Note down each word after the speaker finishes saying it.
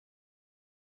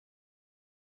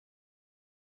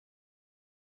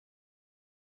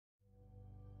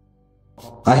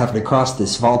I have to cross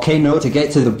this volcano to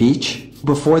get to the beach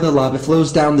before the lava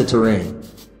flows down the terrain.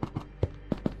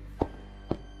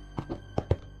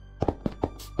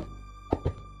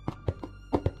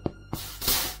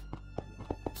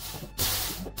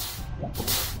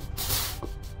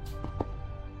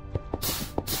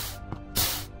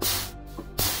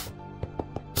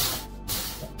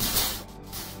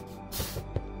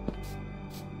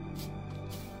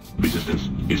 Resistance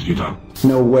is futile.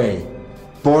 No way.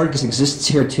 Borgs exists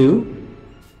here too?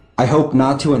 I hope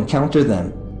not to encounter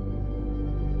them.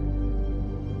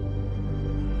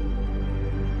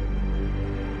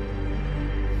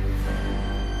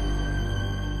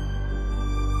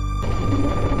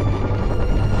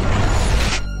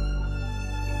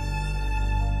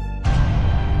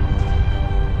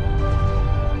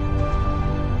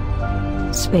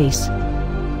 Space.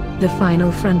 The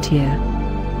final frontier.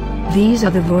 These are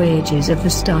the voyages of the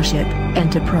starship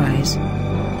Enterprise.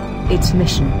 Its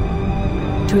mission: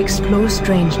 to explore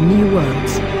strange new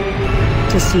worlds,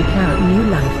 to seek out new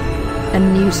life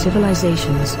and new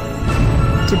civilizations,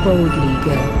 to boldly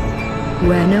go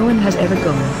where no one has ever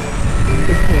gone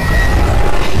before.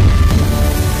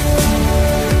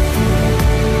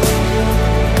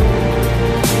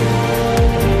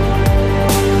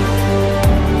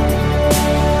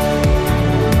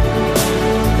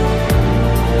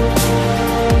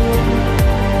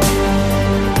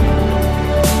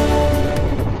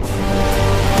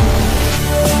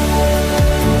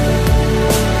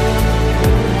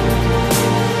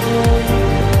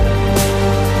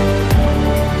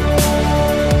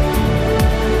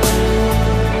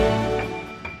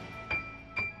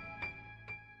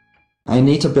 I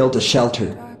need to build a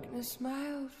shelter.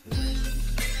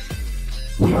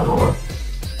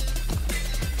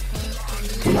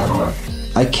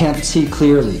 I can't see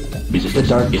clearly. The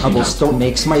dark cobblestone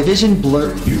makes my vision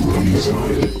blur.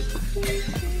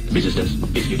 Resistance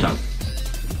is futile.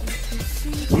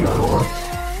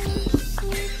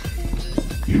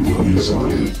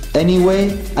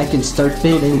 Anyway, I can start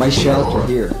building my shelter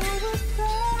here.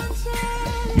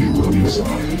 You will be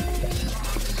assigned.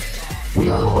 We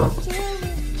are on.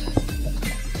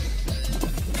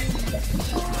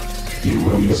 You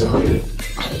will be assigned.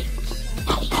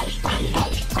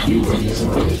 You will be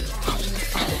assigned.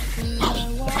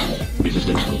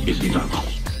 Resistance is futile.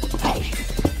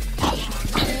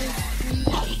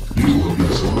 You will be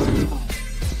assigned.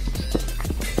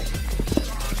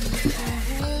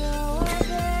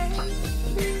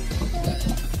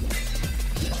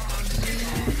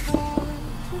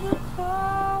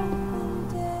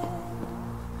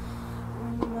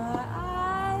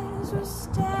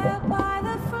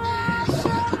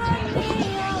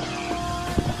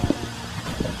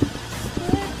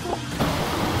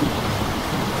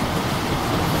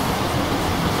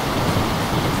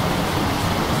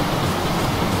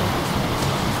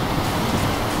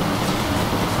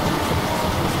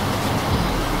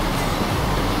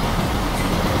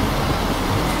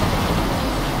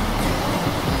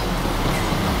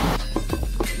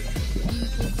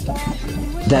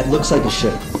 That looks like a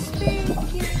ship.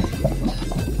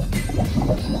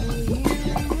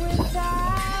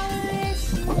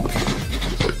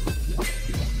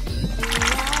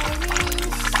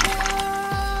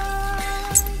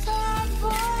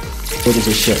 It is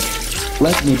a ship.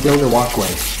 Let me build a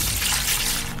walkway.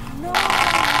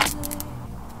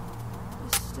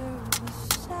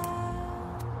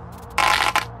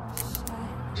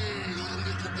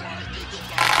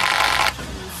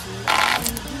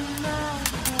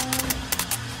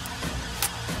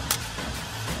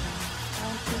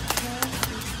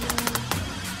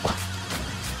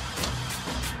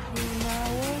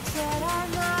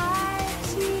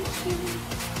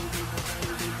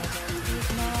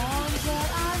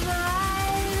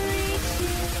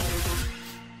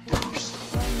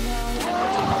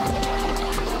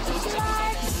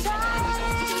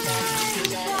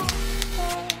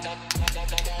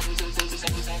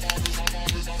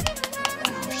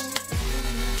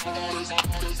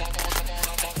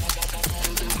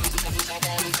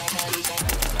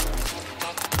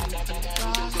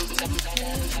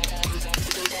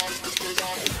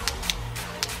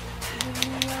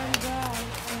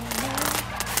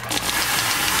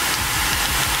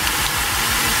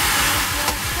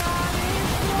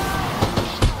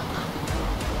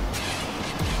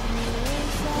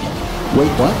 Wait,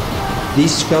 what?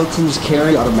 These skeletons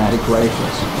carry automatic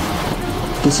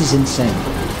rifles. This is insane.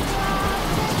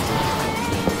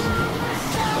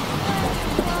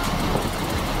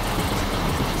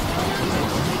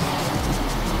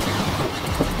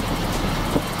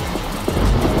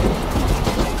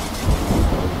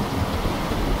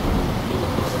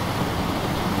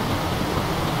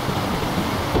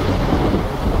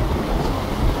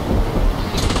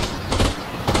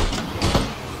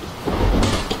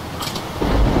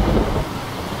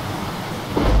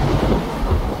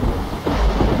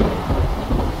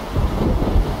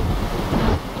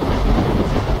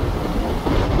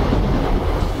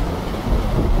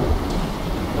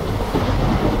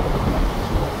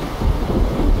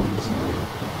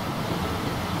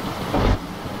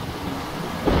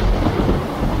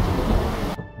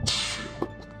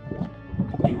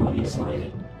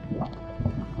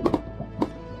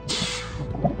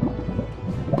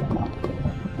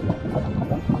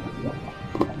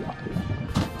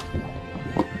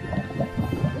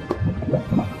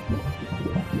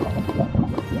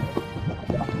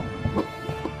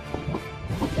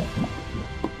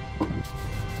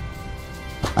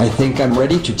 think I'm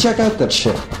ready to check out that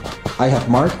ship. I have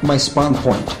marked my spawn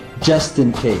point, just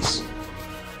in case.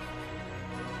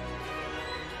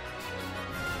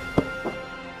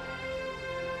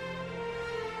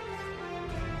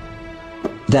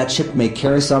 That ship may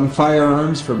carry some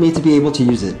firearms for me to be able to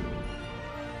use it.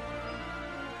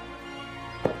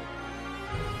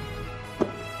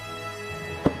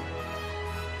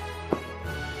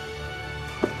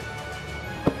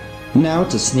 Now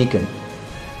to sneak in.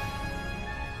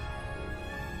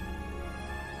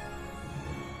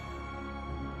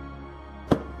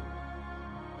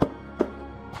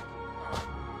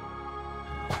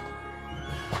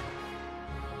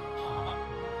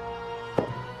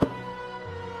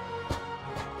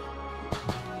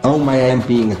 Oh my, I am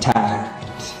being attacked.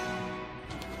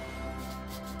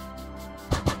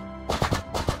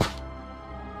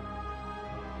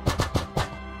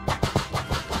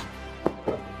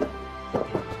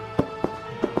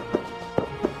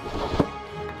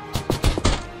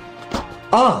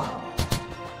 Ah!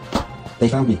 They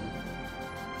found me.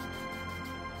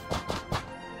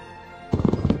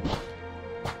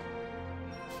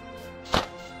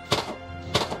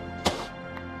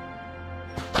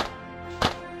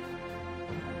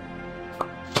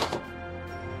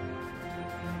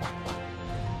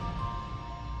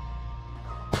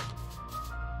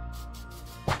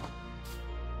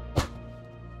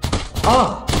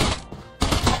 Ah!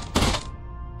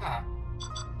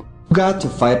 Got to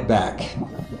fight back.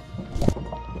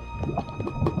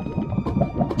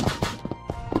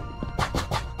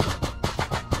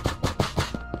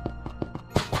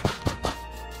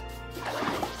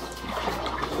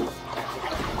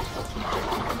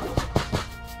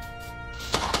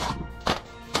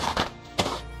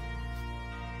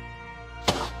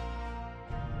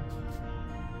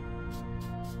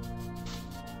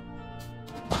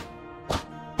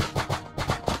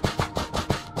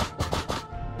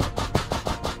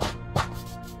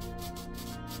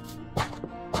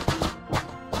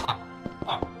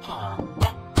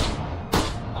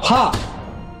 Ha!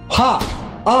 Ha!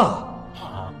 Ah!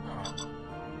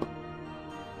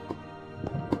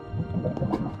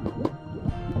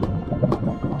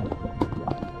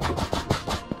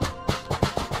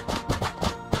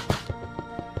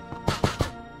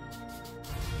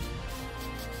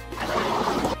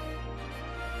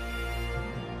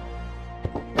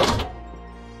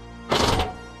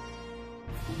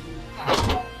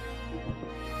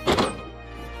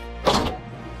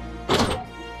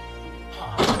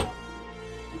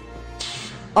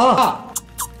 Ah!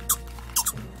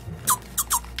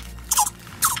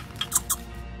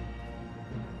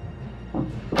 Ah!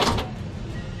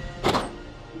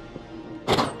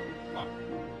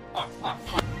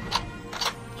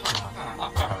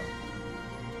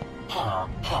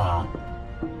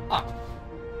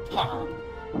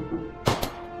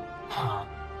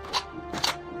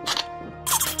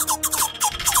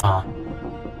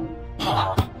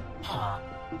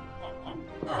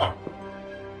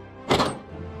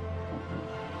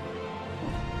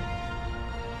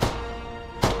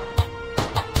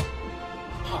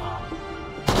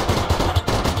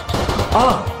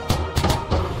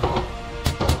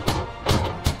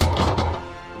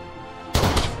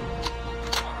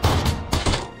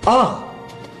 Ah!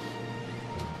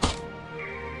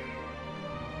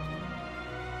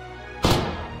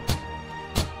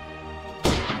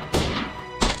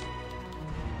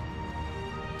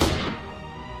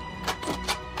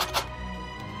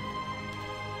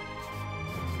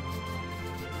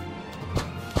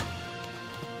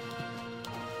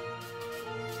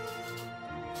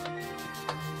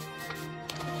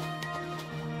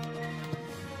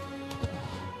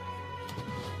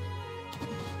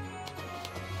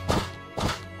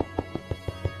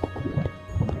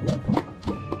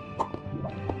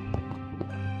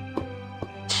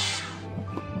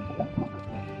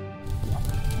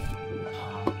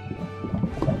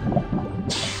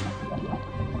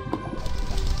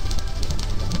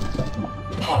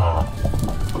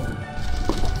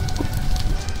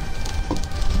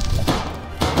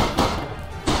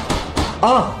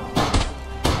 Ah!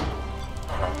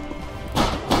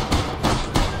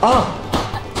 Ah!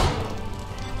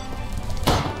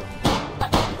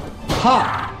 Ha!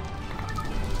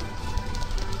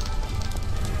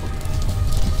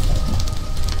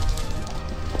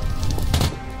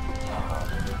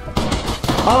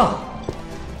 Ah!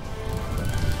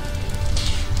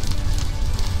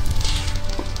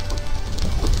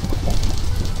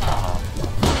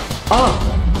 Ah!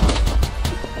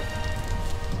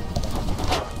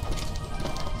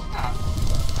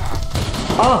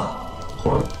 Ah!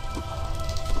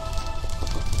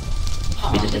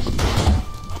 Resistance.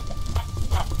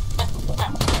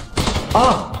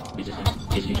 Ah! Resistance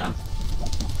is futile.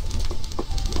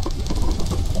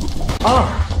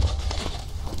 Ah!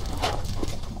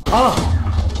 Ah!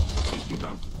 Is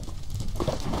futile.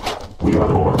 We are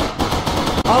core.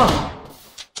 Ah!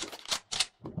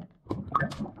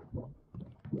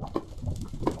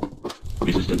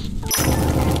 Resistance.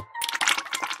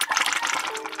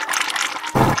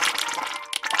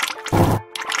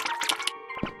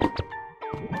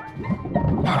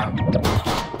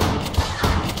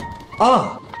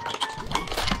 Ah!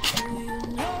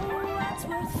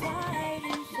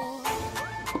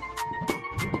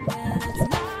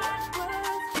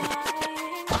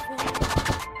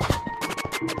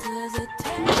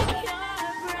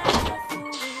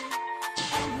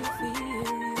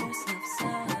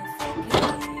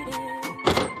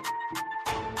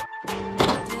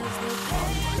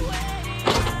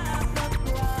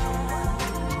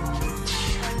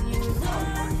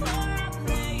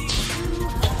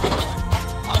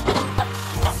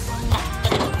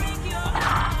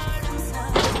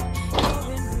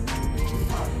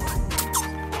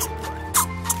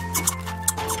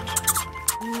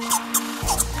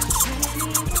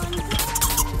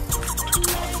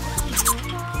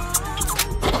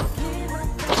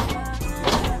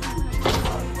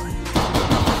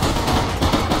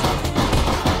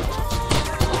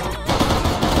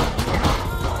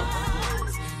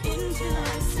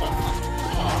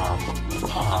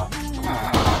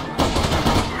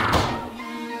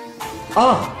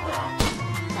 Ah!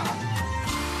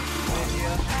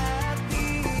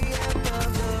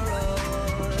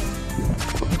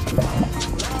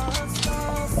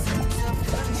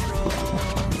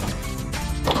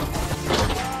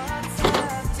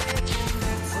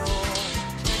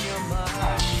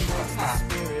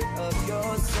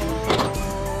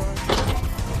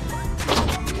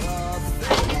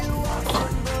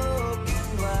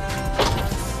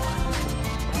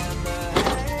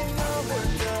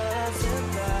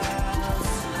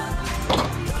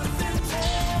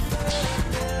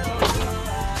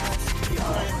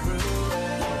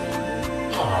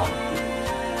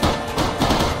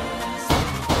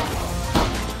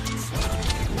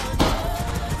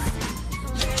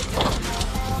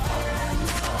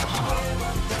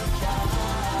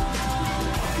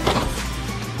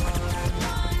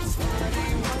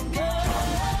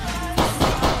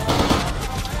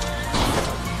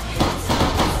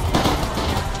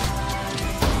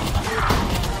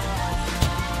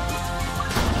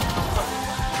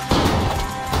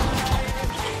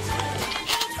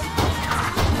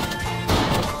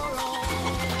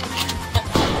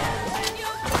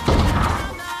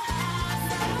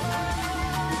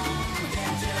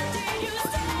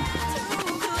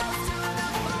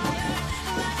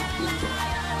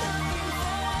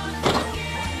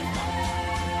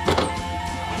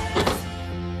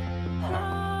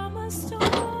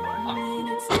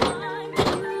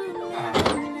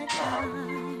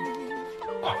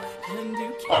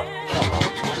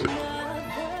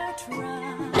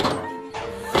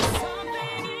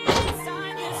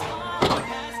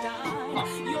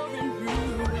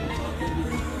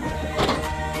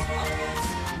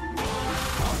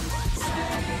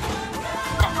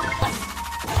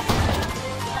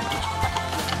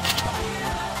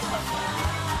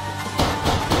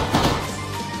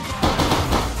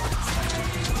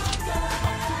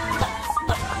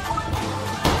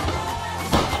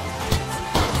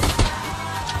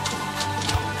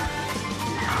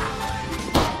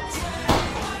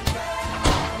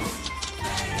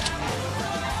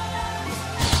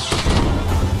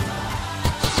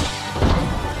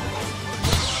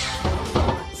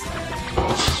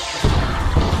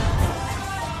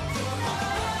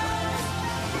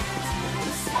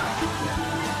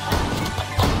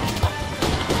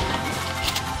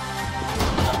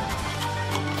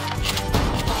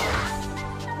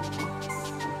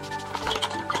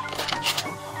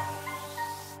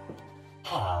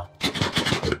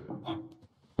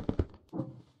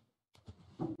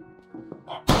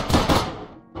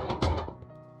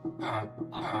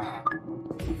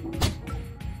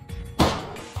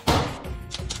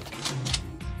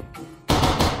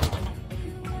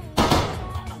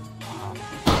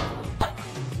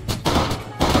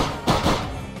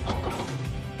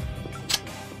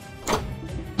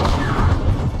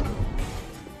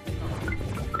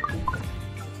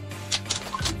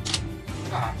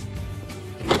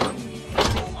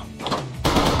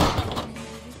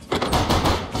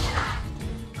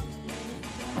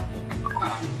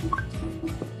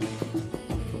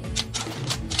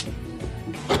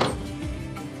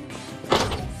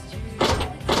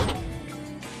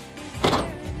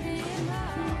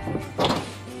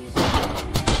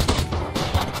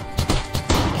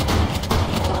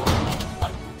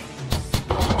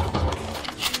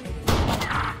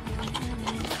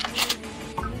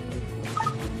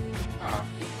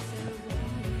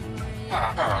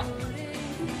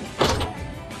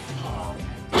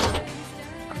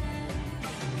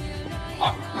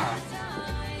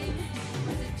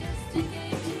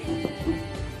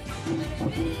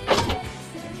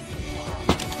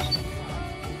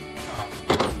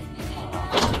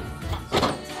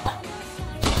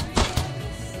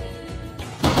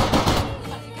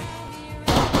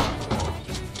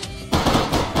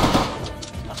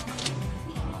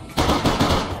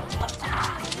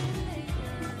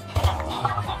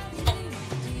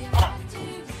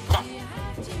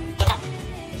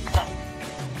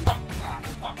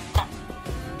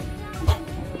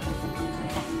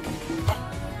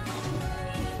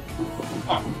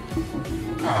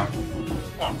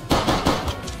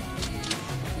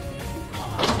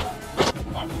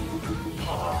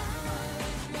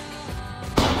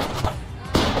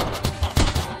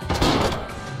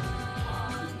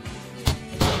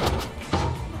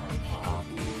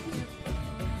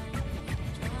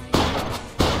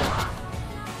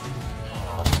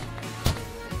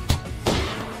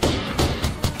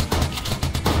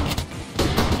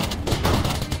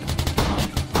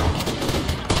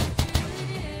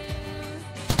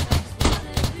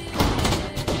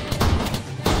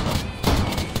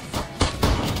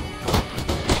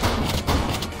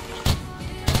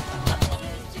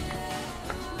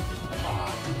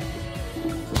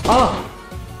 Ah!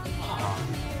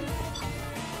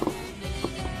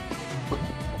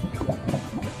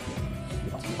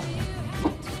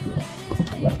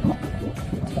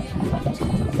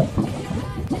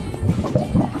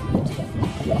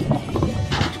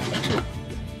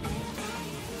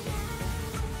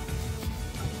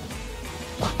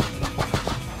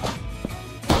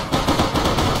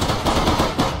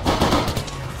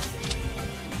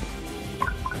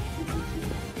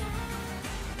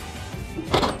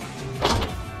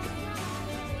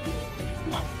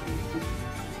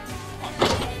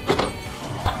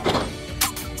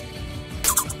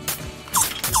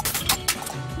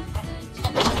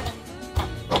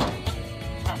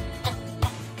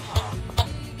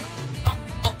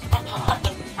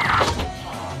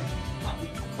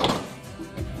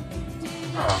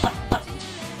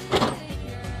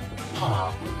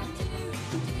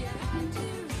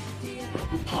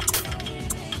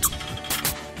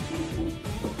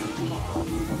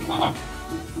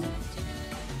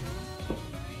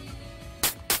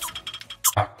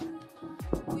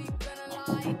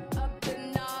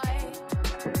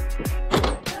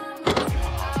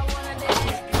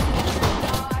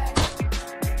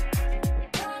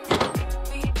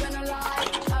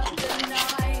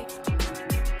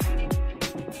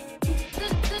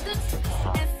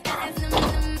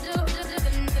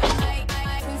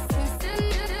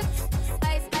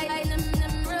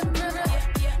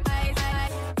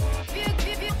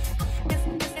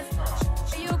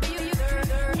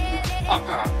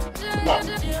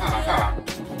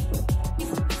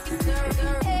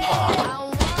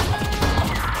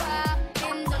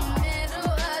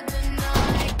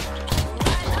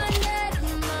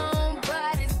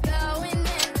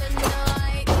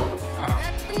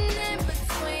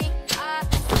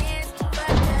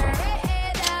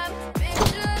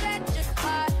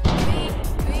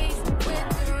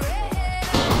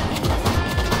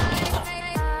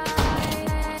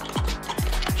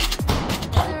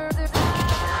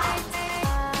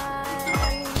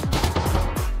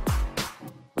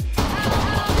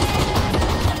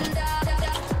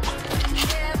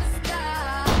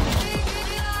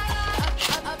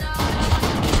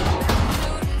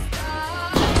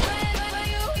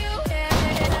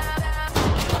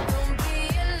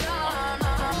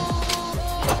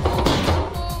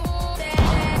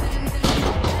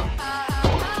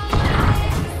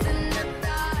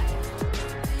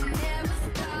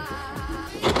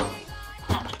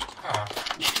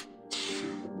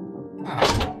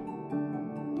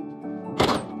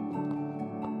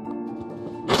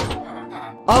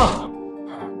 Ah!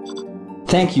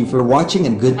 Thank you for watching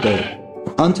and good day.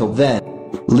 Until then,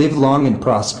 live long and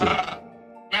prosper.